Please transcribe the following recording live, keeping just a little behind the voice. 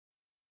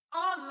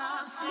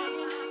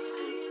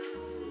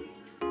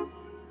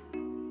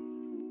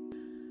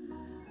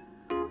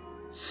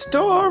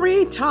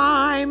Story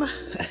time.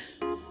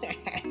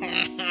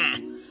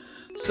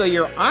 So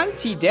your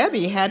Auntie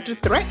Debbie had to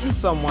threaten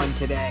someone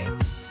today.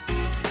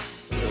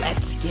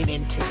 Let's get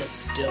into the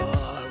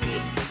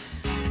story.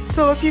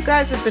 So if you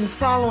guys have been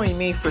following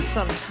me for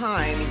some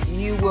time,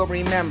 you will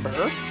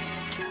remember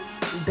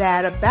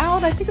that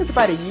I think it was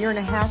about a year and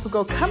a half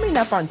ago, coming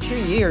up on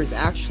 2 years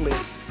actually,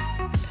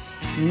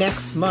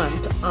 next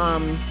month,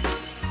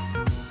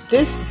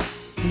 this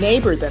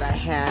neighbor that I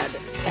had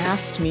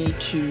asked me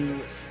to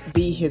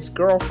be his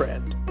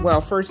girlfriend.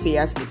 Well, first he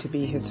asked me to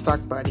be his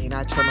fuck buddy, and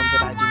I told him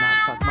that I do not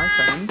fuck my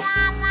friends.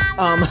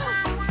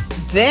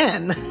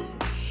 Then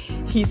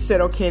he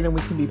said, okay, then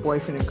we can be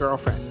boyfriend and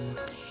girlfriend.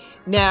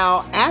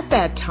 Now, at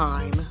that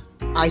time,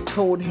 I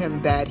told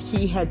him that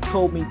he had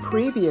told me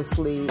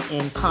previously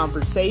in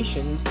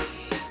conversations,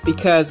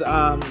 because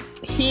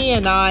he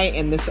and I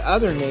and this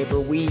other neighbor,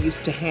 we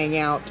used to hang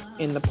out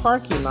in the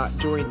parking lot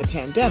during the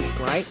pandemic,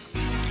 right?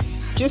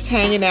 Just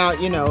hanging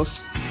out, you know,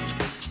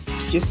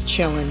 just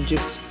chilling,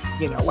 just,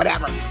 you know,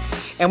 whatever.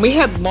 And we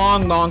had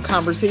long, long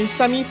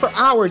conversations, I mean, for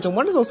hours. And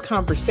one of those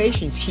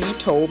conversations, he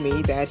told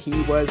me that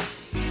he was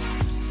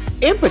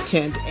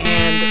impotent,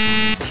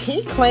 and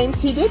he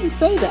claims he didn't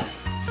say that.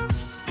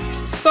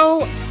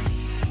 So,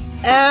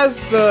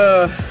 as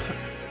the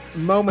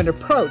moment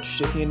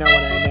approached, if you know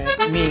what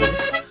I mean,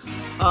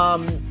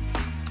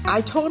 I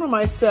told him,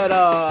 I said,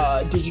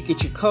 did you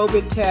get your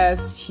COVID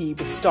test? He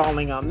was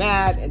stalling on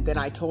that. And then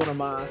I told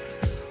him,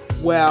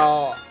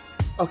 well,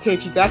 okay,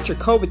 if you got your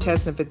COVID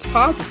test and if it's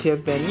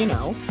positive, then, you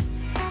know,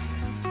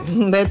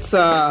 let's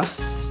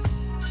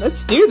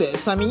do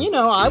this. I mean, you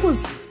know, I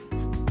was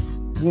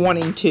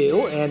wanting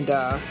to, and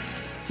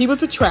he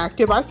was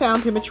attractive. I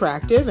found him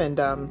attractive,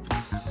 and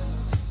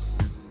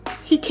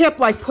he kept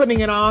like putting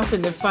it off,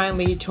 and then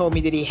finally he told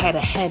me that he had a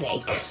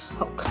headache.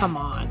 Oh, come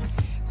on.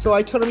 So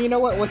I told him, you know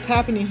what's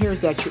happening here is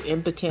that you're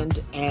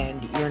impotent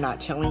and you're not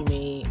telling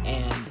me,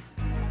 and,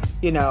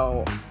 you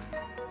know,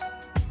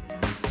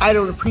 I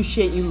don't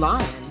appreciate you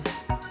lying.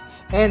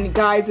 And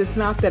guys, it's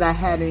not that I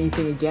had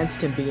anything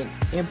against him being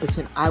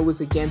impotent. I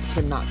was against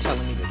him not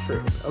telling me the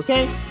truth,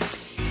 okay?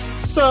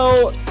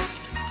 So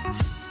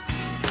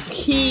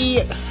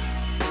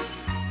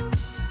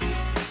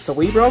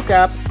we broke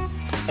up,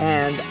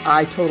 and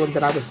I told him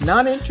that I was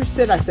not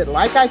interested. I said,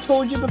 like I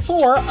told you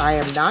before, I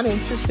am not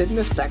interested in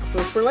a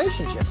sexless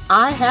relationship.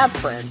 I have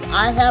friends.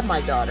 I have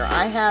my daughter.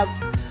 I have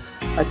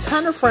a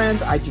ton of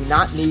friends. I do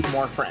not need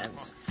more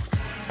friends.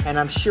 And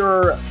I'm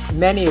sure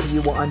many of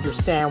you will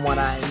understand what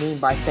I mean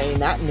by saying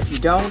that. And if you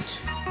don't,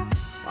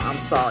 well, I'm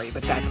sorry,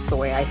 but that's the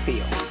way I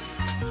feel.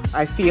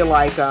 I feel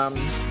like I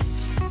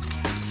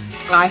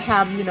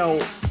have, you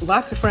know,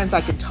 lots of friends I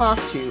can talk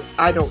to.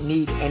 I don't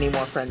need any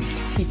more friends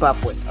to keep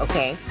up with,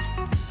 okay?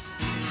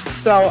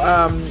 So,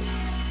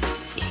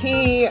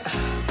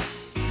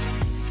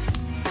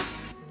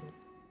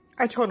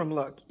 I told him,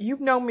 look, you've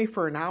known me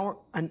for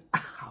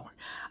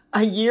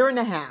a year and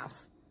a half.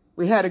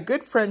 We had a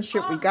good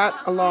friendship. We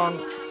got along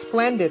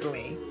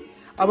splendidly.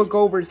 I would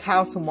go over his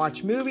house and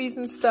watch movies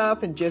and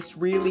stuff and just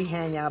really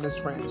hang out as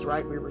friends,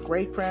 right? We were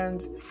great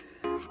friends.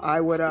 I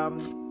would,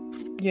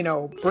 you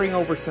know, bring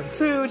over some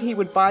food. He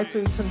would buy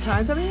food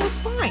sometimes. I mean, it was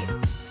fine.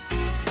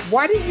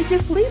 Why didn't you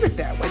just leave it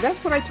that way?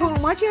 That's what I told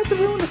him. Why'd you have to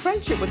ruin the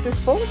friendship with this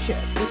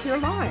bullshit, with your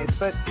lies?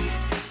 But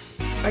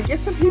I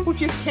guess some people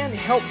just can't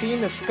help being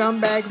the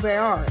scumbags they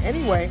are.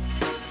 Anyway,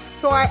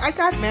 so I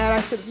got mad.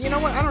 I said, you know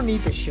what? I don't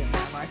need this shit in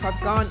my life.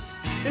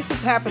 This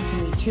has happened to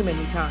me too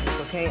many times,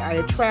 okay? I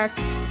attract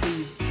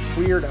these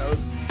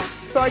weirdos.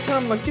 So I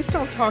told him, look, just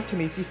don't talk to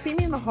me. If you see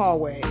me in the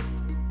hallway,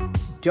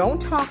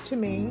 don't talk to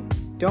me.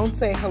 Don't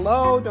say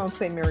hello. Don't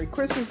say Merry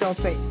Christmas. Don't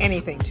say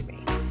anything to me.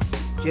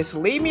 Just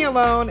leave me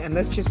alone, and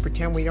let's just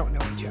pretend we don't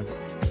know each other.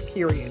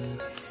 Period.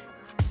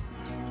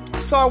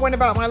 So I went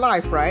about my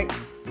life, right?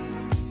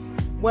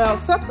 Well,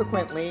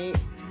 subsequently,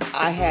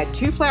 I had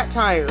 2 flat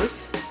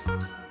tires,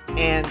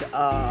 and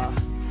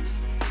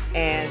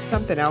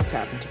something else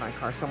happened to my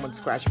car. Someone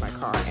scratched my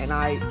car, and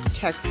I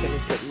texted him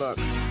and said, look,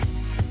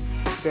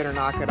 you better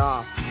knock it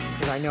off,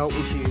 because I know it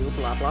was you,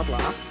 blah, blah,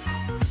 blah.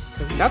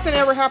 Because nothing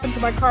ever happened to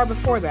my car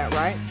before that,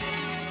 right?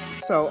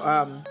 So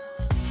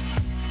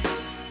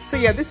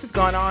yeah, this has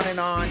gone on,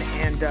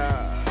 and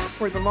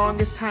for the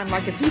longest time,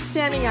 like if he's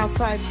standing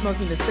outside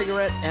smoking a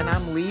cigarette and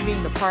I'm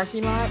leaving the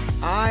parking lot,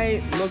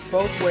 I look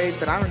both ways,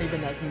 but I don't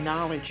even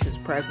acknowledge his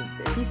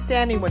presence. If he's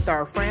standing with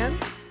our friend,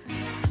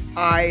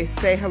 I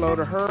say hello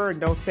to her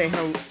and don't say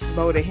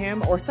hello to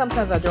him, or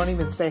sometimes I don't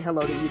even say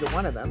hello to either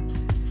one of them.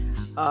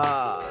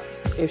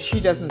 If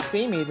she doesn't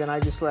see me, then I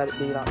just let it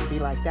be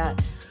like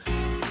that.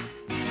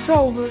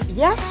 So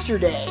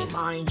yesterday,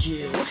 mind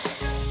you,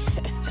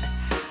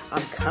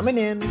 I'm coming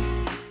in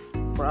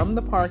from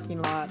the parking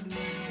lot,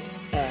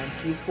 and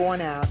he's going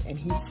out, and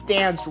he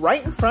stands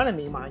right in front of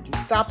me, mind you,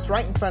 stops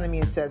right in front of me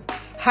and says,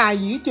 how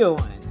you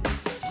doing?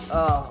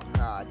 Oh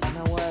God, you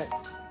know what?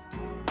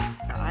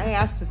 I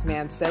asked this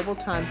man several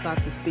times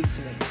not to speak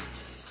to me.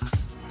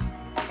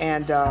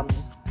 And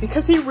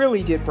because he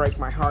really did break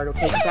my heart,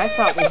 okay? Because I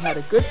thought we had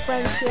a good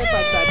friendship.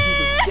 I thought he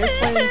was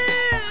different.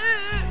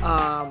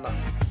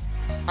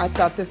 I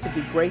thought this would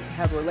be great to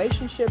have a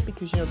relationship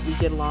because, you know, we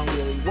get along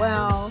really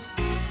well.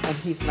 And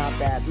he's not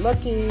bad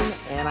looking.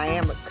 And I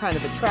am kind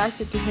of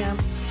attracted to him.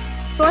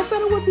 So I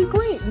thought it would be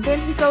great. And then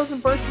he goes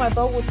and bursts my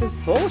boat with this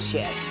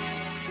bullshit.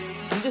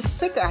 I'm just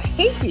sick. I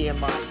hate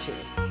being lied to.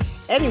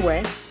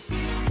 Anyway,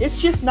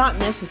 it's just not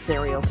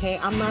necessary, okay?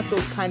 I'm not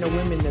those kind of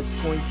women that's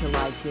going to,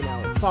 like, you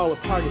know, fall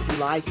apart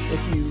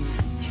if you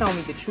tell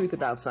me the truth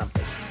about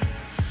something.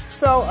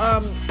 So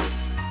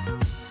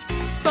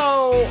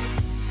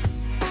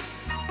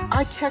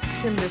I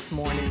texted him this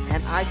morning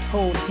and I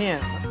told him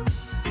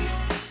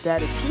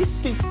that if he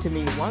speaks to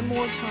me one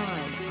more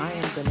time, I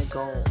am going to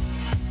go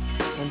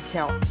and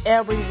tell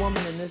every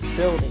woman in this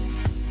building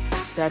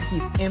that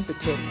he's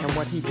impotent in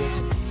what he did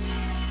to me.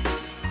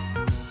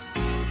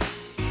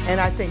 And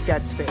I think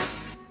that's fair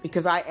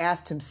because I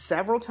asked him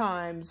several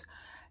times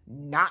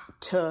not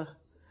to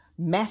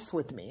mess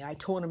with me. I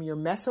told him, you're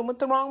messing with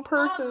the wrong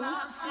person.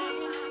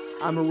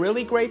 I'm a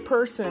really great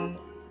person,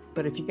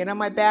 but if you get on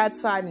my bad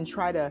side and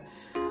try to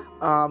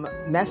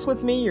mess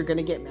with me, you're going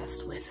to get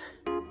messed with.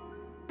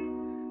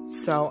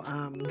 So,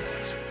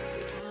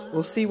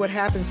 we'll see what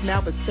happens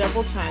now, but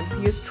several times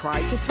he has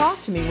tried to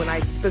talk to me when I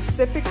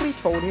specifically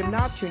told him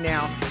not to.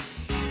 Now,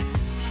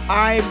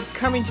 I'm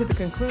coming to the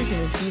conclusion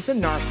that he's a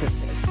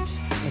narcissist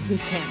and he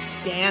can't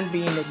stand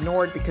being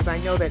ignored because I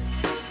know that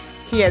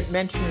he had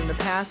mentioned in the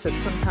past that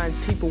sometimes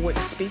people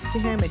wouldn't speak to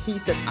him and he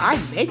said, I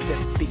make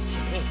them speak to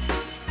me.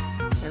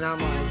 And I'm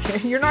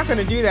like, you're not going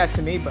to do that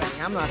to me, buddy.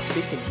 I'm not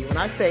speaking to you. And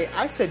I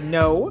said,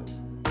 no,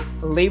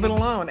 leave it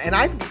alone. And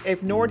I've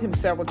ignored him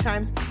several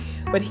times,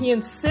 but he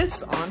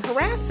insists on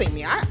harassing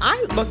me.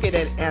 I look at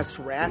it as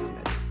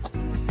harassment.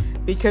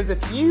 Because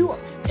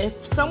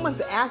if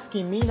someone's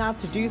asking me not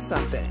to do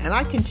something and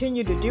I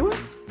continue to do it,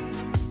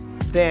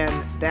 then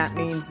that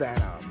means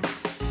that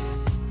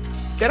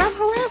I'm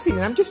harassing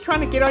and I'm just trying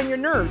to get on your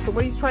nerves. So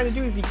what he's trying to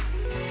do is he's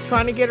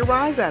trying to get a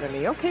rise out of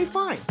me. Okay,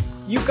 fine.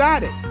 You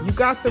got it. You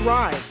got the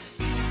rise.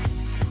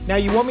 Now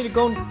you want me to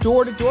go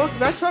door to door?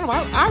 Because I told him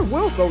I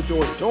will go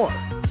door to door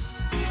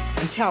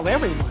and tell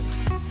everyone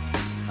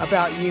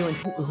about you and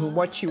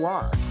what you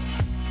are.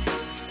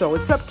 So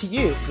it's up to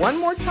you. One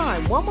more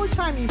time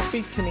you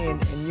speak to me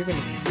and you're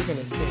gonna see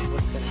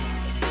what's gonna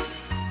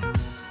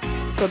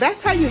happen. So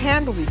that's how you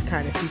handle these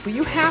kind of people.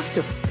 You have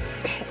to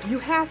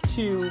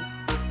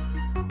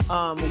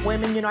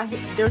women, you know,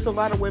 there's a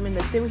lot of women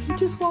that say, well, he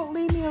just won't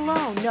leave me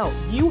alone. No,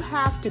 you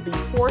have to be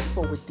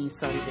forceful with these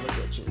sons of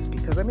bitches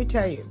because let me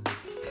tell you,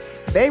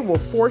 they will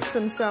force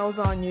themselves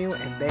on you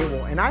and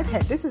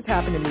this has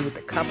happened to me with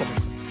a couple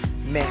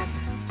of men.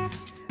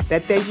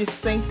 That they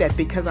just think that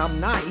because I'm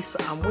nice,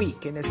 I'm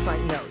weak. And it's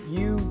like, no,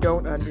 you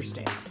don't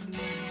understand.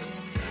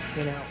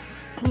 You know,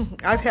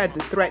 I've had to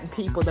threaten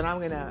people that I'm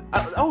going to...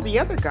 the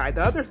other guy,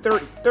 the other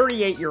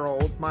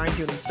 38-year-old, mind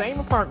you, in the same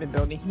apartment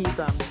building, he's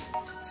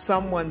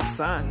someone's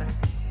son.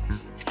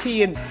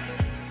 He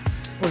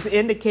was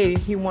indicating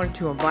he wanted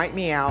to invite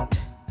me out.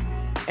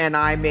 And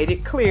I made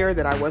it clear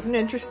that I wasn't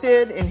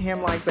interested in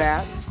him like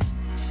that.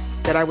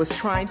 That I was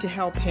trying to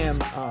help him...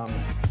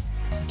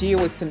 deal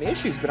with some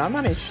issues, but I'm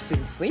not interested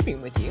in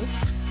sleeping with you.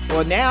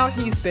 Well, now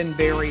he's been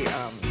very,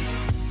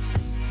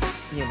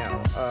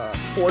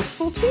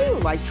 forceful too,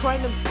 like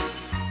trying to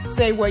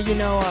say, well, you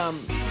know,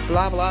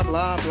 blah, blah,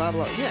 blah, blah,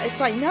 blah. Yeah,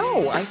 it's like,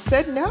 no, I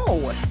said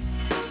no.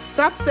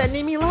 Stop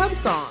sending me love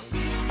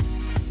songs.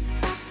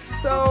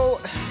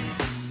 So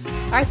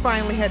I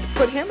finally had to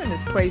put him in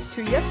his place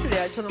too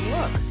yesterday. I told him,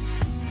 look,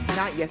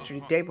 not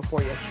yesterday, day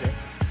before yesterday.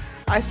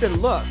 I said,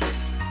 look,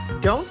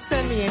 don't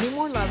send me any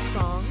more love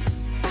songs.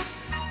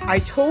 I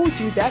told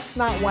you that's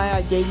not why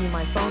I gave you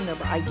my phone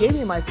number. I gave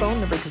you my phone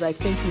number because I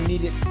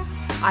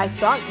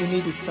thought you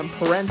needed some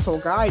parental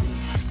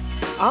guidance.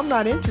 I'm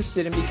not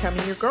interested in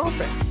becoming your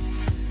girlfriend.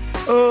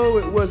 Oh,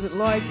 it wasn't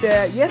like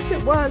that. Yes,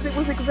 it was. It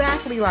was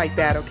exactly like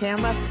that, okay?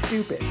 I'm not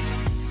stupid.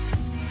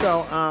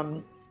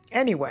 So,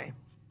 anyway,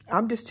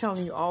 I'm just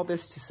telling you all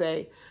this to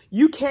say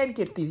you can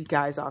get these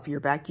guys off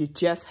your back. You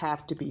just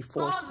have to be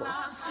forceful.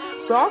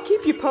 So I'll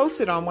keep you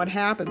posted on what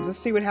happens. Let's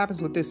see what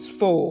happens with this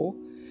fool.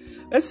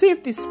 Let's see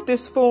if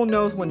this fool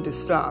knows when to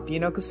stop, you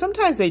know, because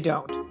sometimes they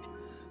don't.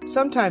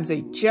 Sometimes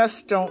they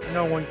just don't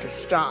know when to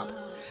stop.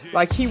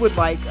 Like he would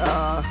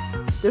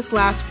this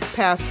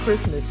past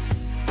Christmas,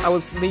 I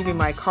was leaving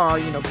my car,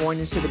 you know, going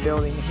into the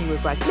building, and he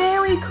was like,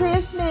 Merry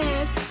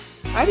Christmas.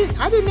 I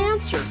didn't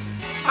answer.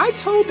 I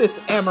told this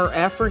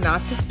M-er-effer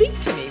not to speak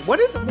to me. What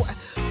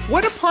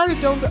a part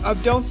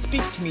of don't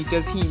speak to me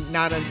does he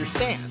not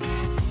understand?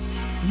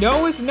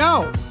 No is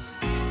no.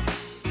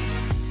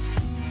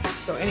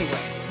 So anyway.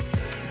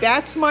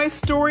 That's my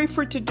story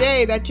for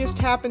today. That just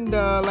happened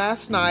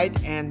last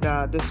night, and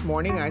this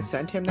morning I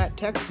sent him that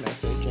text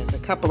message and a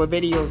couple of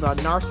videos on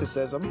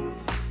narcissism,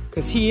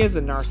 because he is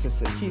a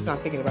narcissist. He's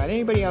not thinking about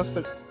anybody else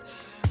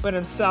but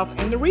himself.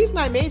 And the reason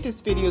I made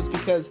this video is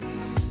because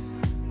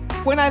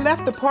When I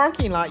left the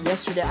parking lot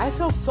yesterday, I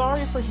felt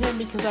sorry for him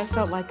because I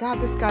felt like,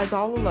 God, this guy's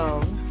all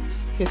alone.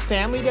 His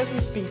family doesn't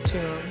speak to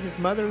him. His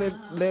mother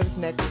lives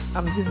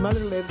his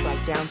mother lives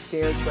like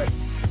downstairs, but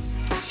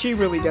she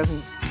really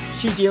doesn't.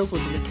 She deals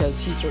with him because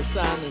he's her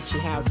son and she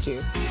has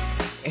to.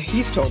 And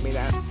he's told me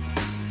that.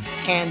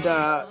 And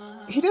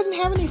he doesn't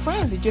have any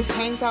friends. He just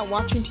hangs out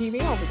watching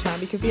TV all the time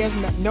because he has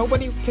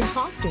nobody can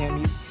talk to him.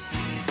 He's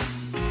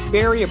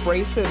very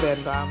abrasive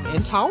and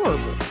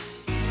intolerable.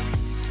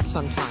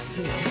 Sometimes,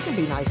 you know, he can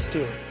be nice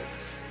too,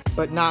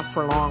 but not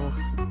for long.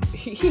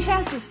 He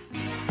has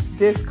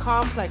this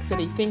complex that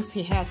he thinks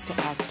he has to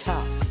act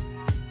tough.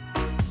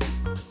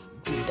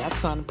 Dude,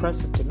 that's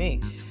unimpressive to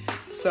me.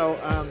 So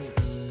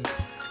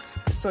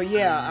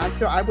yeah,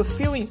 I was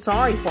feeling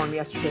sorry for him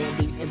yesterday,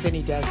 and then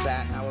he does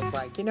that, and I was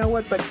like, you know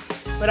what? But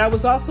I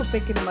was also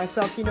thinking to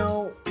myself, you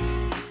know,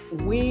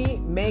 we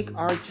make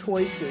our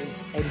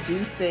choices and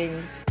do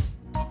things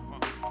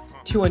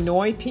to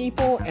annoy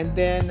people, and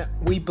then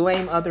we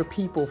blame other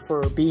people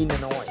for being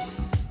annoyed.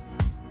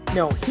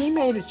 No, he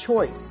made a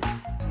choice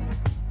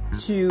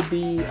to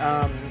be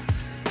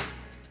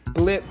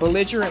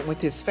belligerent with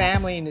his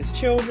family and his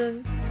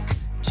children,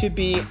 to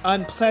be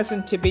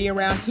unpleasant to be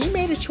around. He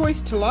made a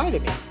choice to lie to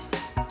me.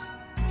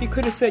 He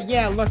could have said,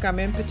 yeah, look, I'm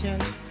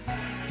impotent.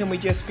 Can we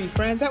just be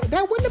friends?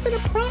 That wouldn't have been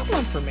a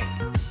problem for me.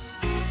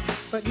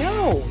 But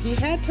no, he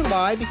had to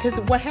lie because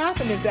what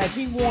happened is that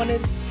he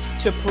wanted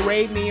to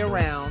parade me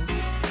around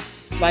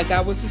like I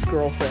was his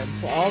girlfriend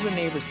so all the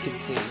neighbors could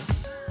see.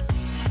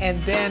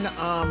 And then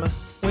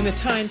when the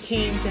time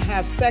came to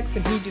have sex,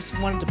 and he just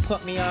wanted to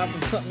put me off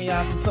and put me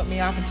off and put me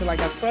off until I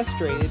got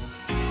frustrated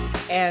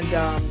and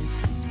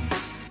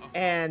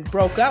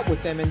broke up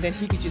with them, and then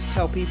he could just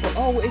tell people,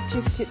 oh, it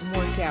just didn't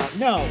work out.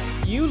 No,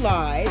 you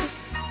lied.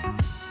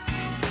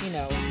 You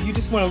know, you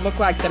just want to look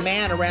like the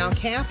man around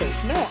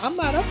campus. No, I'm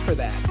not up for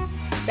that.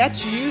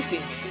 That's using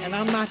me, and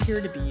I'm not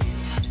here to be used.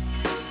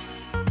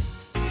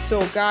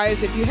 So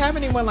guys, if you have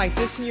anyone like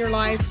this in your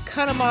life,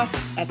 cut them off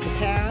at the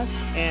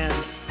pass and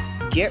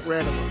get rid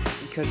of them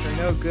because they're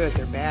no good.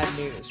 They're bad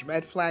news.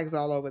 Red flags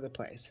all over the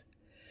place.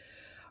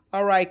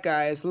 All right,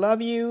 guys.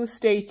 Love you.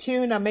 Stay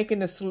tuned. I'm making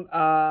this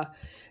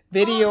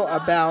video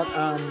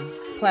about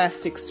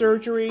plastic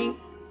surgery,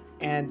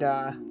 and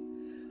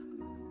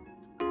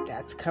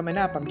that's coming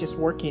up. I'm just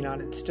working on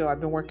it still. I've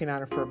been working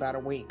on it for about a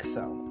week,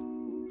 so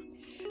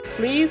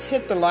please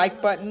hit the like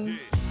button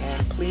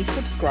and please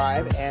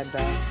subscribe, and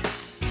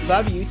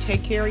love you.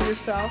 Take care of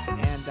yourself,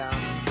 and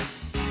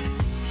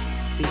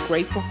be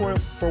grateful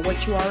for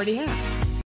what you already have.